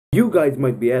You guys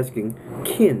might be asking,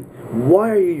 Kin,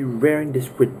 why are you wearing this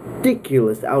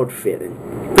ridiculous outfit? And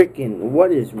freaking,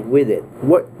 what is with it?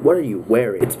 What are you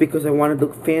wearing? It's because I want to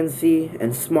look fancy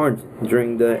and smart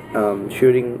during the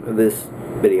shooting this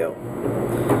video.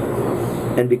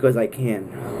 And because I can.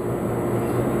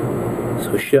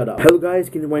 So shut up. Hello guys,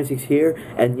 Kin26 here,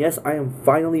 and yes, I am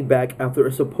finally back after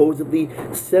a supposedly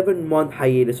 7-month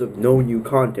hiatus of no new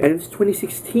content. And it's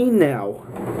 2016 now.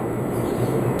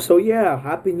 So yeah,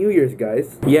 Happy New Year's,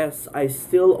 guys. Yes, I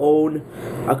still own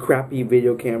a crappy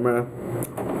video camera.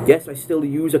 Yes, I still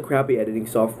use a crappy editing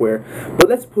software, but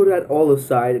let's put that all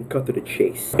aside and cut to the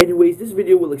chase. Anyways, this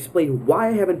video will explain why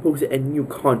I haven't posted any new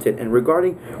content and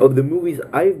regarding of the movies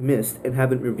I've missed and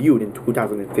haven't reviewed in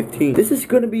 2015. This is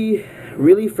gonna be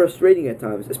really frustrating at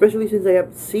times, especially since I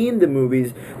have seen the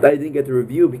movies that I didn't get to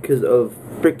review because of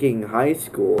freaking high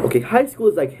school. Okay, high school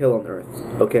is like hell on earth,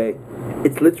 okay?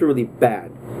 It's literally bad.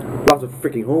 Lots of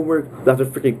freaking homework, lots of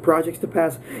freaking projects to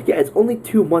pass. Yeah, it's only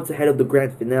 2 months ahead of the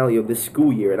grand finale of this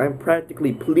school year, and I'm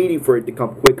practically pleading for it to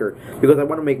come quicker because I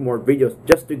want to make more videos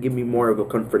just to give me more of a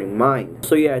comforting mind.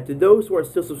 So yeah, to those who are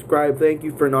still subscribed, thank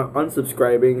you for not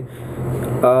unsubscribing.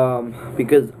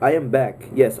 Because I am back.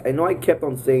 Yes, I know I kept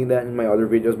on saying that in my other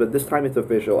videos, but this time it's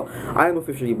official. I am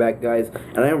officially back, guys,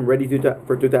 and I am ready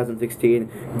for 2016.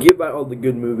 Give out all the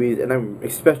good movies, and I'm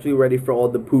especially ready for all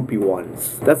the poopy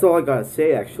ones. That's all I gotta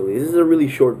say, actually. This is a really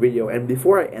short video, and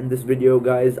before I end this video,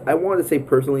 guys, I want to say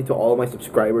personally to all my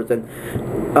subscribers, and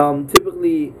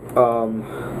typically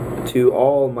to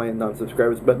all my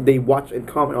non-subscribers, but they watch and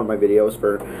comment on my videos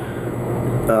for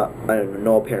I don't know,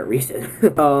 no apparent reason.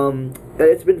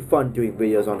 It's been fun doing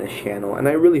videos on this channel, and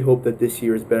I really hope that this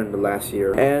year is better than the last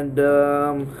year. And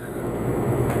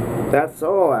that's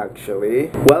all,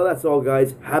 actually. Well, that's all,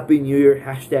 guys. Happy New Year,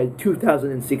 hashtag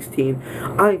 2016.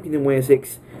 I'm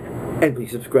Kin26, and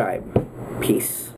please subscribe. Peace.